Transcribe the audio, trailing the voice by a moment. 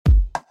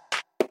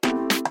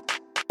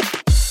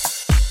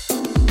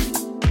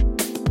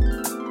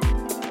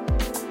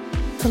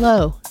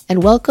Hello,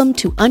 and welcome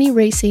to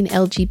Unerasing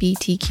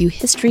LGBTQ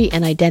History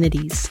and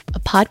Identities, a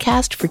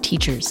podcast for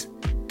teachers.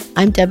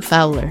 I'm Deb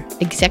Fowler,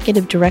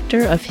 Executive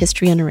Director of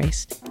History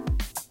Unerased.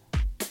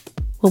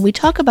 When we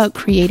talk about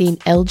creating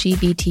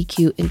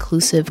LGBTQ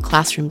inclusive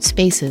classroom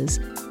spaces,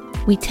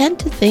 we tend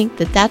to think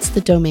that that's the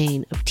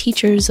domain of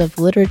teachers of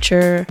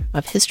literature,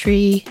 of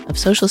history, of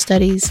social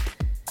studies,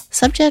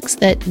 subjects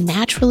that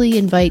naturally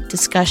invite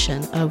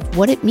discussion of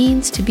what it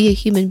means to be a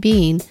human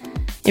being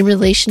in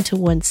relation to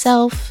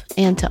oneself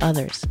and to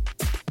others.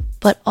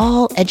 But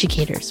all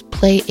educators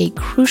play a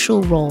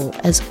crucial role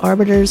as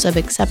arbiters of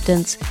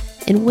acceptance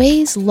in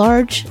ways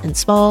large and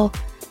small,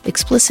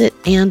 explicit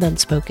and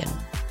unspoken.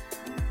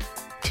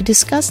 To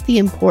discuss the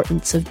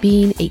importance of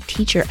being a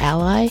teacher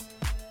ally,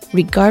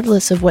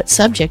 regardless of what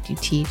subject you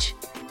teach,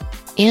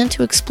 and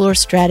to explore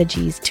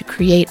strategies to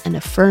create an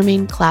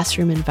affirming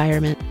classroom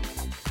environment,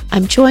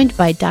 I'm joined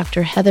by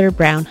Dr. Heather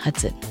Brown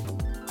Hudson.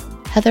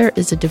 Heather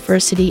is a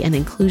diversity and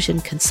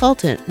inclusion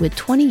consultant with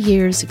 20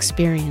 years'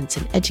 experience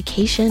in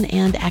education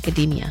and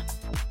academia.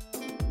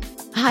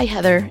 Hi,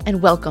 Heather,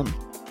 and welcome.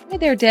 Hey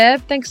there,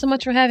 Deb. Thanks so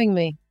much for having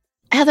me.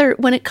 Heather,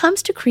 when it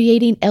comes to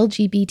creating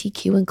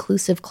LGBTQ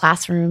inclusive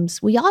classrooms,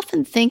 we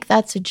often think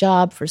that's a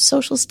job for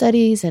social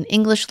studies and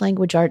English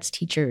language arts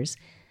teachers.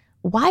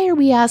 Why are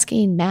we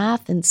asking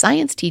math and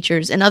science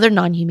teachers and other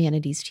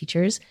non-humanities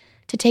teachers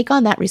to take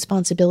on that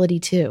responsibility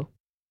too?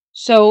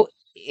 So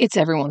it's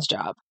everyone's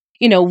job.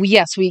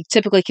 Yes, we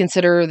typically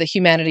consider the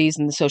humanities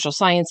and the social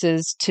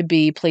sciences to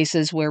be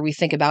places where we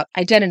think about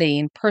identity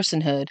and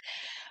personhood,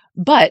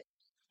 but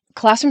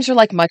classrooms are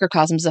like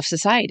microcosms of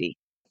society.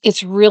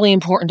 It's really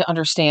important to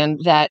understand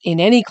that in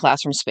any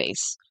classroom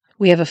space,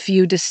 we have a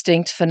few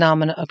distinct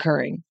phenomena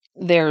occurring.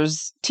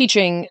 There's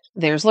teaching,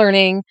 there's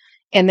learning,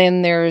 and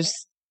then there's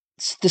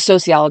the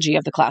sociology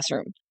of the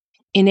classroom.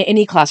 In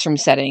any classroom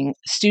setting,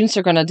 students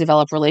are going to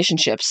develop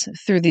relationships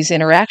through these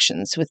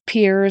interactions with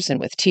peers and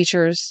with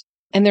teachers.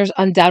 And there's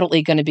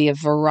undoubtedly going to be a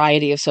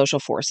variety of social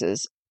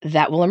forces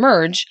that will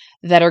emerge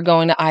that are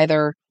going to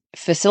either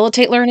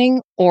facilitate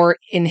learning or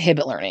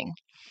inhibit learning.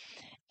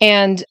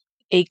 And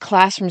a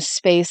classroom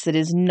space that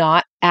is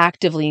not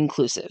actively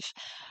inclusive,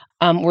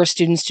 where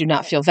students do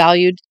not feel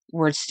valued,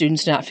 where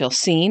students do not feel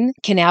seen,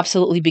 can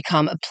absolutely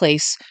become a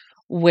place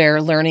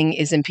where learning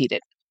is impeded.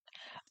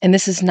 And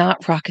this is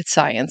not rocket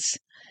science.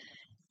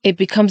 It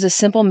becomes a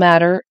simple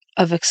matter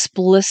of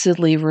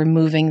explicitly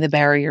removing the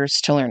barriers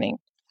to learning.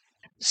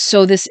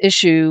 So this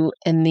issue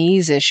and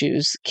these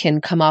issues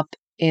can come up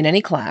in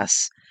any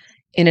class,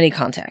 in any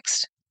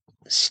context.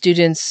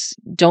 Students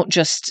don't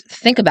just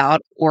think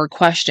about or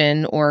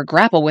question or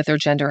grapple with their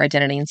gender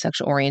identity and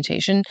sexual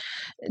orientation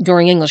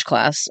during English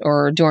class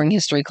or during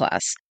history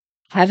class.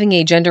 Having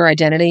a gender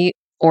identity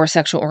or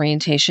sexual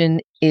orientation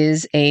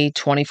is a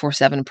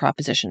 24/7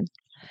 proposition.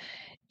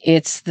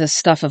 It's the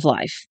stuff of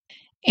life.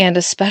 And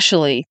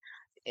especially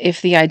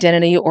if the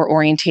identity or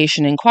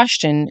orientation in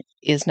question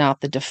is not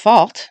the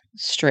default,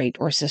 straight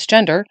or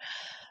cisgender,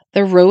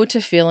 the road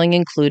to feeling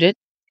included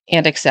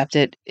and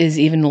accepted is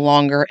even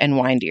longer and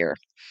windier.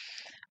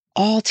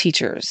 All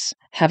teachers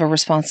have a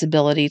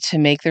responsibility to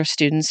make their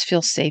students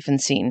feel safe and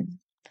seen.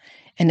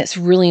 And it's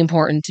really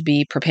important to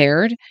be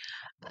prepared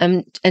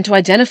and to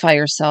identify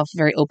yourself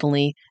very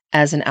openly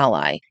as an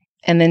ally.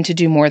 And then to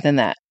do more than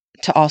that,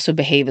 to also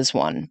behave as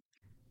one.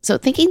 So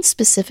thinking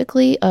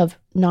specifically of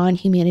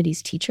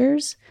non-humanities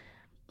teachers,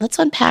 let's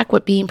unpack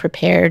what being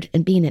prepared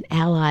and being an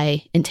ally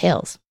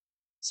entails.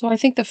 So I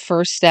think the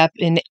first step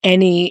in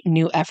any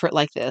new effort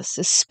like this,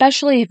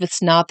 especially if it's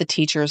not the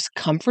teacher's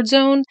comfort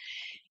zone,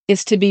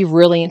 is to be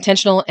really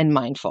intentional and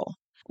mindful.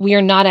 We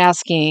are not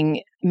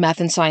asking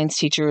math and science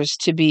teachers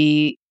to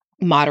be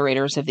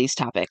moderators of these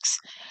topics.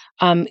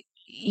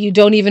 You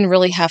don't even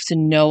really have to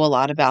know a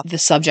lot about the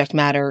subject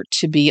matter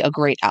to be a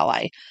great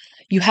ally.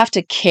 You have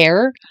to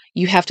care.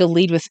 You have to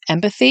lead with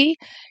empathy.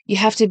 You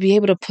have to be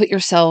able to put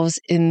yourselves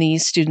in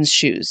these students'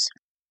 shoes.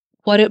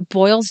 What it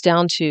boils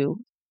down to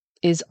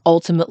is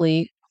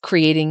ultimately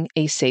creating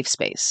a safe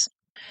space.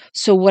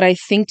 So what I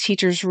think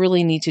teachers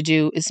really need to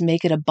do is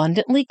make it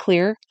abundantly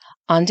clear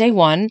on day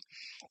one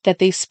that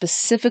they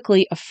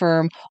specifically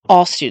affirm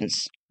all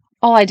students,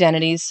 all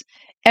identities,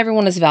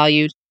 everyone is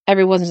valued,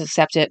 everyone is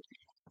accepted,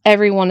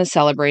 everyone is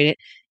celebrated,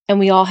 and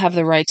we all have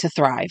the right to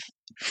thrive,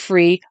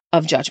 free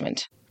of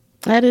judgment.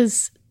 That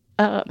is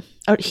a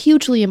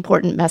hugely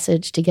important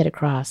message to get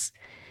across.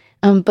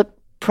 But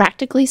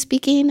practically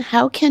speaking,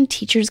 how can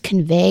teachers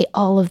convey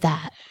all of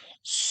that?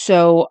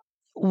 So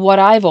what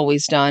I've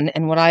always done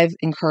and what I've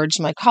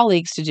encouraged my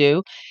colleagues to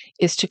do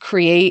is to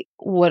create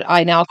what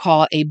I now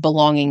call a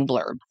belonging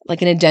blurb,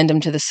 like an addendum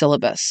to the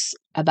syllabus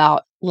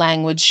about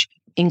language,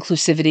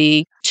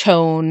 inclusivity,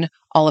 tone,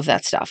 all of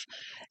that stuff.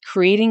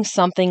 Creating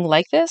something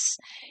like this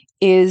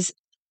is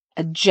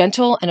a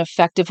gentle and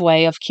effective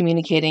way of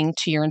communicating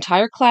to your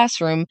entire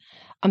classroom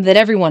that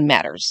everyone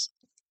matters.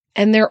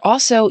 And they're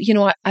also,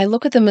 I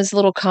look at them as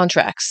little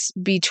contracts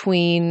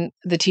between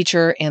the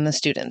teacher and the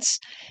students.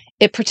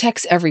 It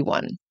protects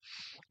everyone.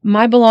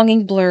 My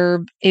belonging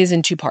blurb is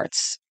in two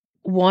parts.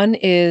 One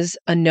is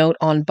a note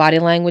on body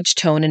language,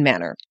 tone, and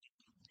manner.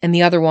 And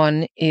the other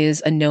one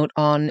is a note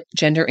on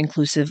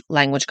gender-inclusive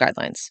language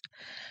guidelines.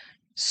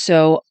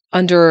 So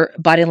under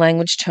body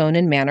language, tone,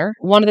 and manner,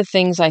 one of the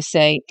things I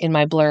say in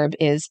my blurb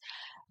is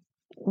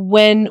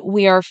when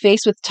we are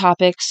faced with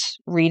topics,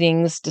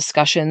 readings,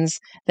 discussions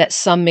that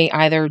some may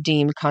either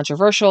deem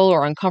controversial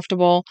or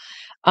uncomfortable,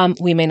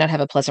 we may not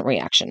have a pleasant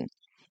reaction.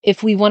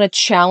 If we want to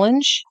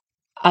challenge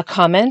a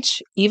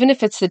comment, even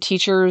if it's the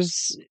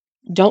teachers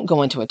don't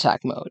go into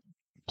attack mode,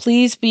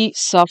 please be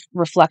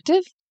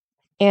self-reflective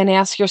and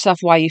ask yourself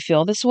why you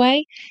feel this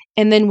way.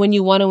 And then when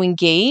you want to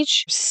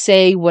engage,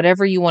 say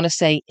whatever you want to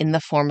say in the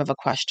form of a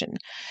question.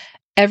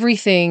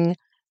 Everything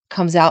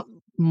comes out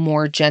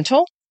more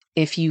gentle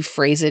if you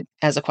phrase it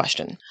as a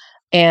question.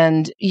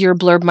 And your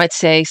blurb might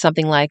say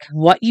something like,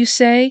 what you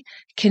say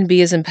can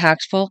be as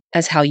impactful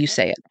as how you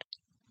say it.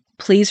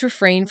 Please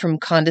refrain from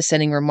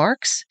condescending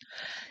remarks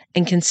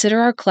and consider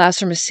our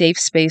classroom a safe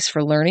space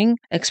for learning,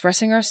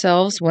 expressing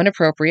ourselves when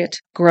appropriate,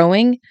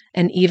 growing,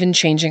 and even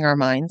changing our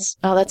minds.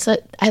 Oh,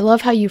 I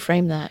love how you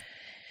frame that.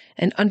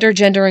 And under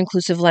gender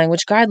inclusive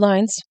language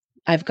guidelines,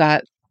 I've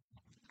got,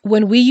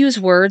 when we use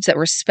words that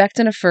respect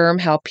and affirm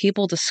how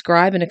people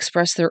describe and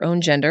express their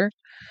own gender,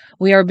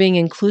 we are being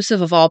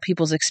inclusive of all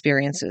people's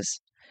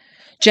experiences.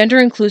 Gender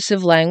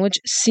inclusive language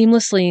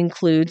seamlessly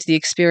includes the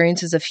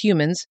experiences of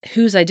humans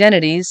whose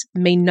identities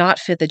may not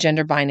fit the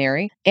gender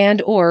binary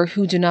and or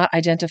who do not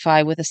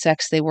identify with the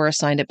sex they were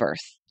assigned at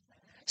birth.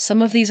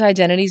 Some of these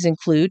identities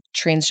include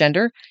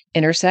transgender,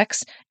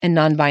 intersex, and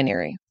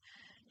non-binary.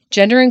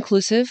 Gender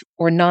inclusive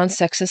or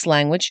non-sexist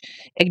language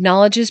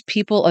acknowledges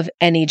people of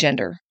any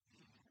gender.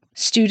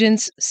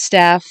 Students,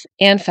 staff,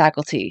 and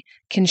faculty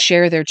can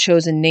share their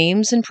chosen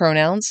names and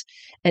pronouns,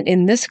 and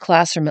in this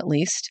classroom at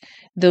least,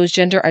 those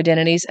gender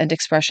identities and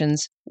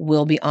expressions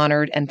will be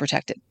honored and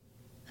protected.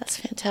 That's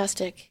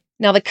fantastic.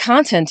 Now, the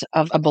content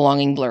of a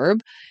belonging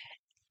blurb,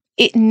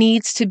 it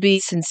needs to be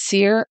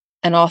sincere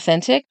and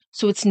authentic,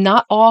 so it's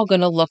not all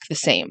going to look the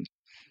same.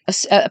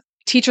 A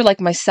teacher like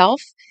myself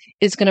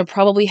is going to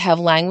probably have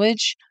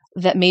language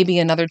that maybe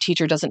another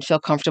teacher doesn't feel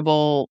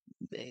comfortable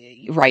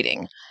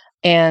writing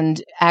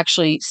and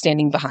actually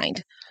standing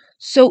behind.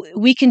 So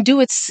we can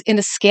do it in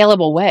a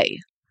scalable way.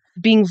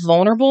 Being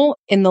vulnerable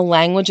in the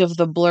language of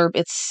the blurb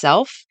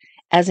itself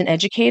as an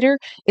educator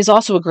is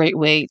also a great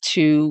way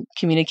to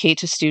communicate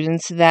to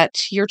students that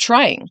you're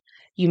trying.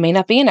 You may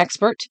not be an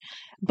expert,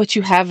 but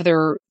you have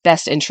their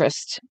best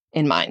interest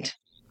in mind.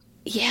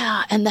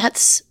 Yeah, and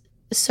that's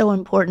so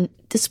important.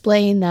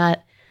 Displaying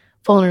that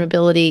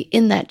vulnerability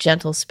in that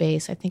gentle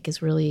space, I think,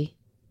 is really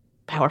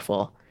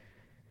powerful.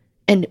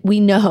 And we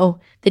know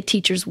that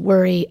teachers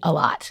worry a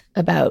lot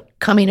about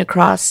coming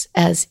across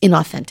as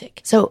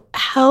inauthentic. So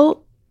how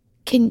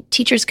can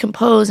teachers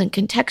compose and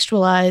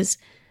contextualize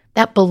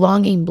that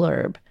belonging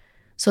blurb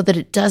so that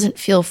it doesn't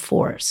feel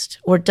forced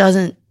or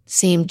doesn't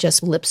seem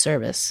just lip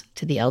service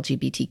to the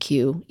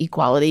LGBTQ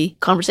equality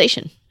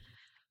conversation?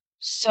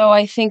 So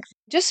I think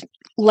just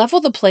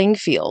level the playing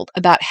field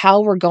about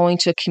how we're going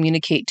to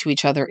communicate to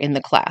each other in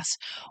the class.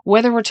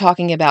 Whether we're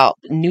talking about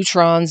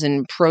neutrons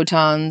and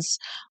protons,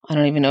 I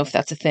don't even know if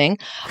that's a thing.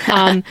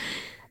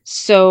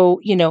 So,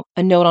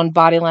 a note on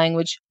body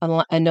language,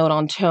 a note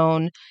on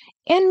tone,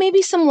 and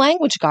maybe some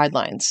language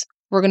guidelines.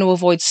 We're going to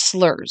avoid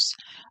slurs.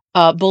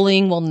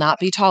 Bullying will not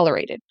be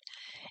tolerated.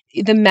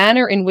 The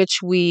manner in which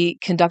we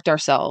conduct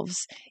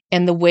ourselves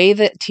and the way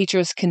that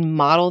teachers can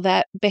model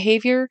that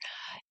behavior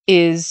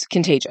is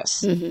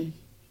contagious. Mm-hmm.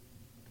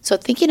 So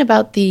thinking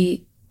about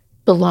the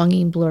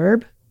belonging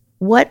blurb,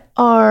 what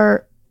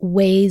are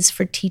ways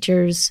for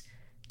teachers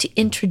to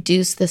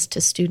introduce this to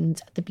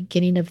students at the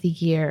beginning of the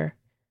year?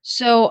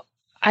 So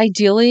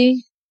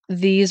ideally,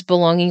 these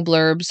belonging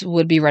blurbs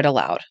would be read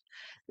aloud.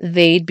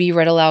 They'd be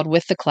read aloud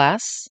with the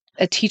class.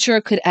 A teacher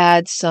could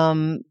add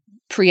some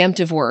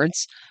preemptive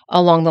words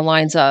along the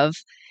lines of,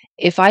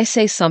 if I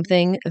say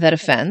something that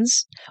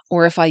offends,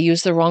 or if I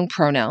use the wrong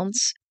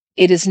pronouns,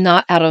 it is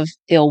not out of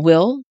ill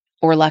will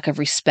or lack of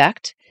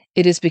respect.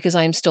 It is because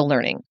I am still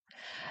learning.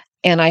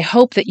 And I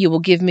hope that you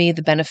will give me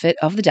the benefit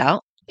of the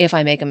doubt if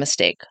I make a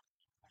mistake.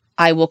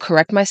 I will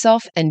correct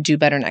myself and do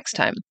better next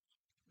time.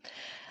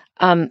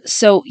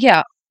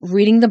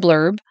 Reading the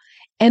blurb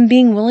and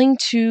being willing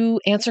to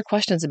answer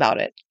questions about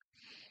it.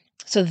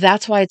 So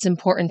that's why it's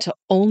important to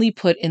only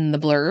put in the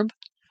blurb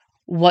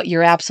what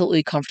you're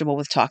absolutely comfortable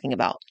with talking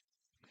about.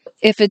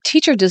 If a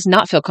teacher does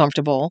not feel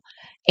comfortable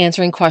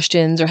answering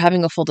questions or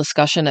having a full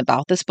discussion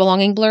about this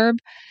belonging blurb,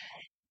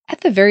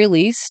 at the very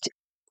least,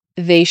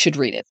 they should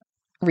read it.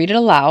 Read it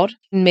aloud,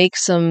 make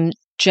some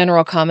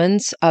general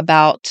comments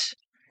about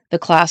the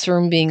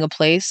classroom being a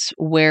place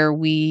where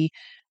we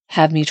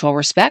have mutual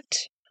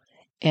respect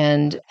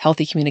and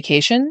healthy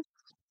communication,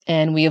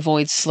 and we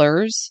avoid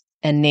slurs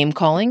and name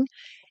calling,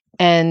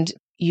 and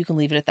you can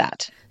leave it at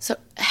that. So,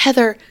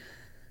 Heather,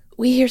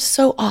 we hear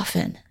so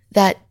often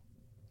that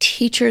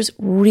teachers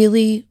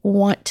really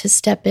want to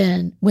step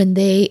in when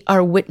they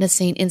are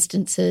witnessing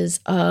instances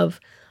of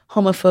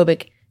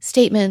homophobic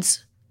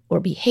statements or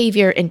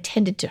behavior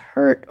intended to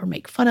hurt or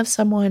make fun of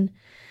someone.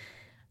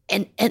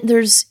 And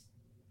there's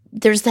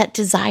that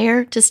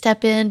desire to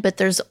step in, but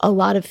there's a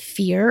lot of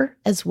fear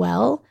as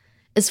well,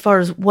 as far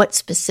as what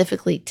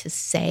specifically to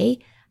say,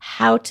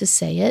 how to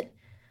say it,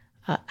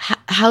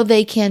 how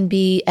they can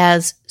be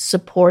as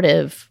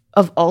supportive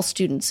of all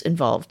students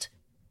involved.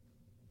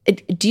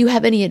 Do you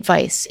have any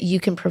advice you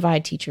can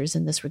provide teachers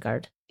in this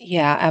regard?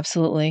 Yeah,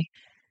 absolutely.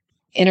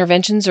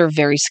 Interventions are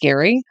very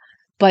scary,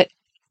 but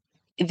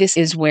this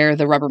is where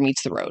the rubber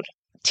meets the road.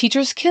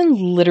 Teachers can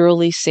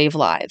literally save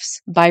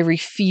lives by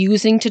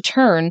refusing to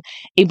turn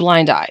a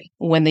blind eye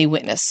when they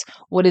witness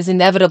what is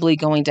inevitably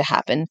going to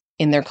happen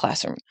in their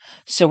classroom.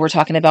 So we're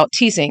talking about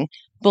teasing,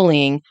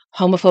 bullying,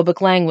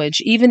 homophobic language,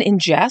 even in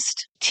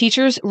jest.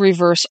 Teachers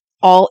reverse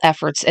all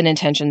efforts and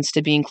intentions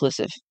to be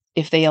inclusive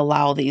if they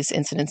allow these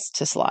incidents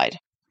to slide.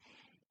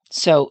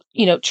 So,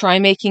 try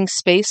making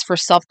space for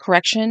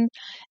self-correction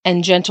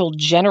and gentle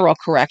general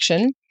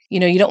correction. You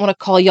don't want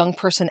to call a young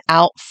person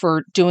out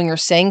for doing or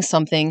saying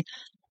something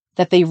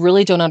that they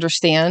really don't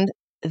understand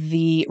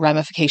the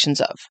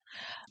ramifications of.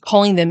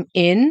 Calling them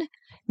in,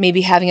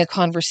 maybe having a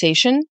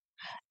conversation,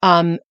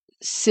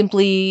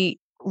 simply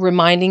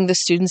reminding the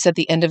students at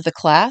the end of the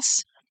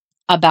class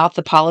about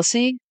the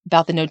policy,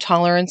 about the no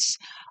tolerance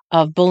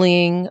of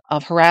bullying,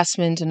 of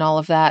harassment, and all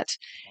of that.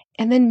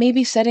 And then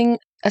maybe setting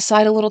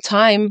aside a little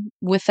time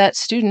with that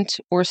student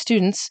or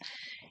students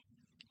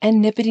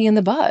and nip it in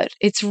the bud.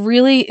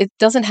 It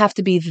doesn't have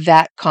to be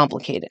that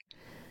complicated.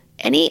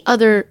 Any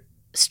other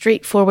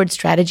straightforward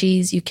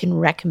strategies you can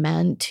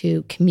recommend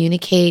to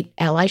communicate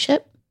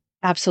allyship?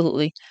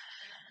 Absolutely.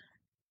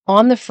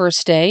 On the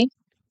first day,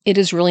 it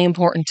is really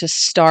important to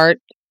start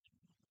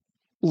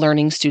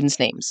learning students'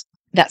 names.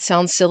 That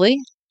sounds silly.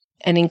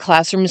 And in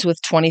classrooms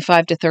with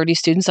 25 to 30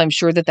 students, I'm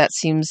sure that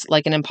seems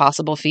like an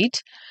impossible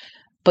feat.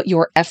 But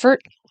your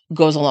effort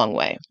goes a long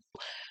way.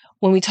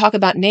 When we talk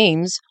about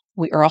names,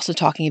 we are also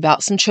talking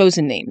about some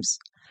chosen names.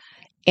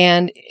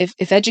 And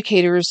if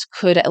educators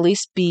could at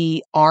least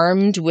be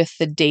armed with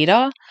the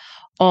data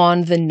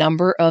on the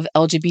number of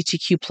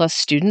LGBTQ plus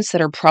students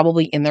that are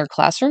probably in their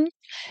classroom,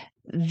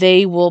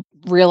 they will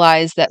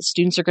realize that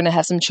students are going to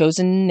have some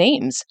chosen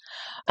names.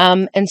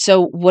 And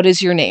so what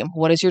is your name?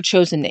 What is your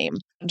chosen name?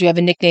 Do you have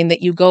a nickname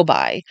that you go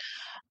by?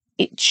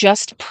 It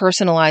just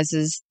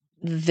personalizes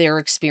their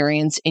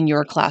experience in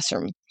your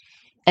classroom.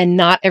 And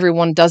not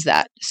everyone does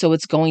that. So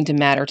it's going to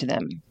matter to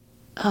them.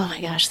 Oh my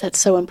gosh, that's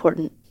so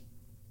important.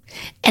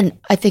 And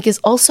I think it's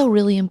also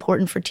really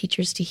important for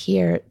teachers to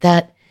hear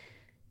that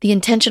the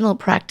intentional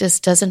practice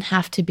doesn't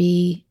have to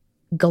be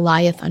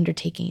Goliath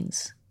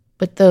undertakings,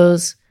 but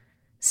those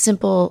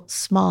simple,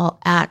 small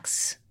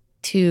acts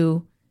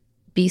to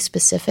be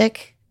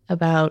specific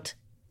about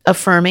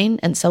affirming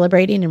and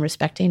celebrating and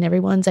respecting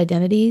everyone's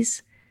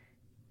identities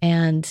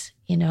and,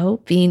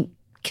 being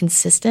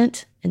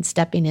consistent and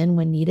stepping in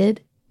when needed,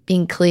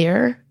 being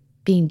clear,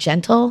 being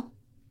gentle.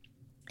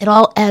 It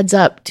all adds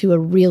up to a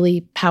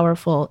really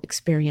powerful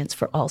experience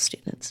for all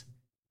students.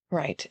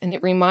 Right. And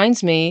it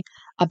reminds me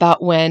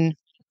about when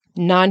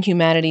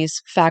non-humanities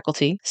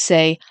faculty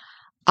say,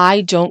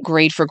 I don't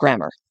grade for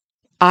grammar.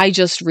 I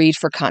just read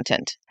for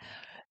content.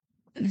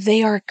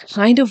 They are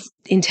kind of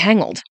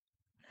entangled.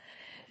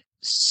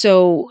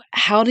 So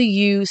how do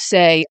you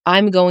say,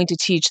 I'm going to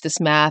teach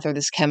this math or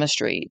this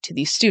chemistry to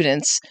these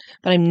students,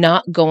 but I'm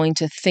not going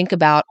to think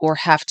about or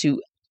have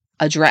to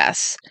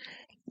address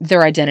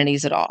their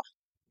identities at all?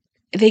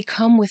 They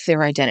come with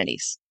their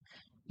identities.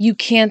 You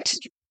can't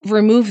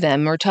remove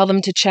them or tell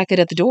them to check it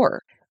at the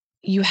door.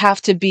 You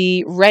have to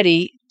be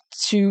ready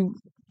to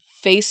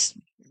face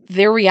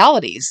their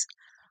realities.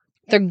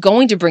 They're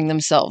going to bring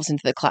themselves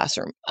into the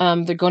classroom.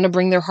 They're going to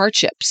bring their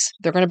hardships.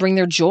 They're going to bring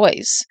their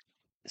joys.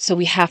 So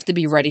we have to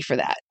be ready for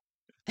that.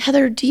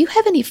 Heather, do you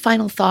have any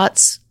final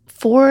thoughts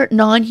for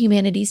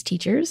non-humanities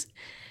teachers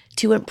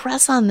to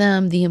impress on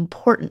them the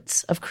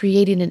importance of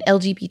creating an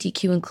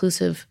LGBTQ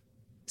inclusive,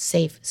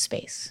 safe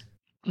space?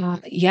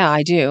 Yeah,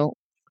 I do.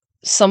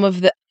 Some of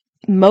the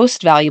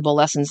most valuable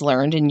lessons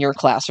learned in your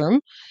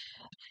classroom,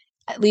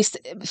 at least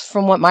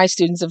from what my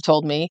students have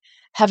told me,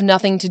 have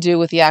nothing to do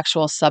with the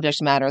actual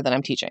subject matter that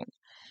I'm teaching.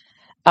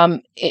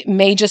 It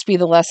may just be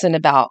the lesson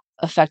about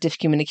effective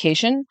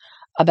communication,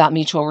 about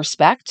mutual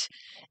respect,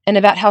 and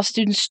about how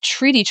students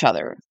treat each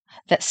other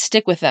that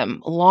stick with them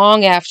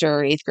long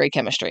after 8th grade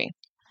chemistry.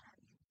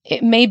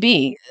 It may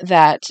be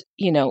that,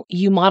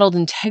 you modeled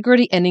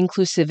integrity and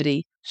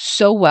inclusivity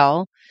so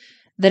well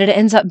that it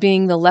ends up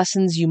being the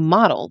lessons you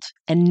modeled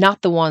and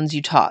not the ones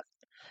you taught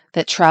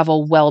that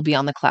travel well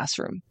beyond the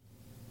classroom.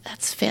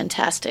 That's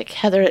fantastic.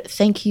 Heather,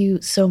 thank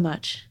you so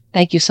much.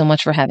 Thank you so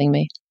much for having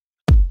me.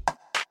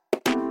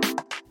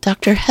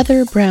 Dr.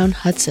 Heather Brown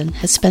Hudson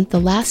has spent the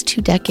last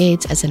 2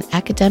 decades as an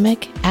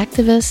academic,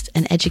 activist,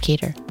 and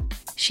educator.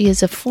 She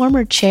is a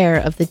former chair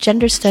of the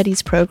Gender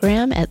Studies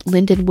program at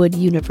Lindenwood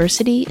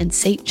University in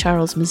St.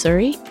 Charles,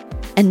 Missouri,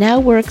 and now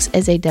works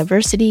as a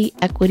diversity,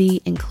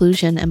 equity,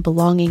 inclusion, and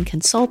belonging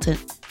consultant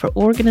for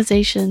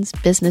organizations,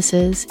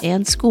 businesses,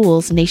 and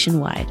schools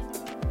nationwide.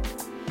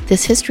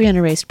 This History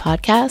Unerased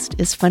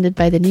podcast is funded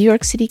by the New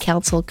York City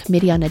Council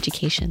Committee on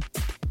Education.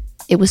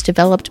 It was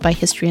developed by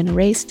History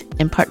Unerased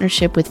in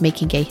partnership with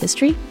Making Gay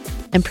History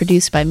and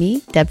produced by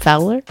me, Deb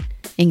Fowler,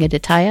 Inga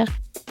Dataya,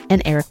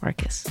 and Eric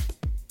Marcus.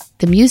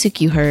 The music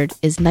you heard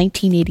is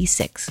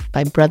 1986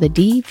 by Brother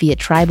D via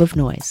Tribe of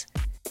Noise.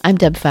 I'm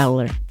Deb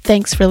Fowler.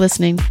 Thanks for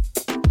listening.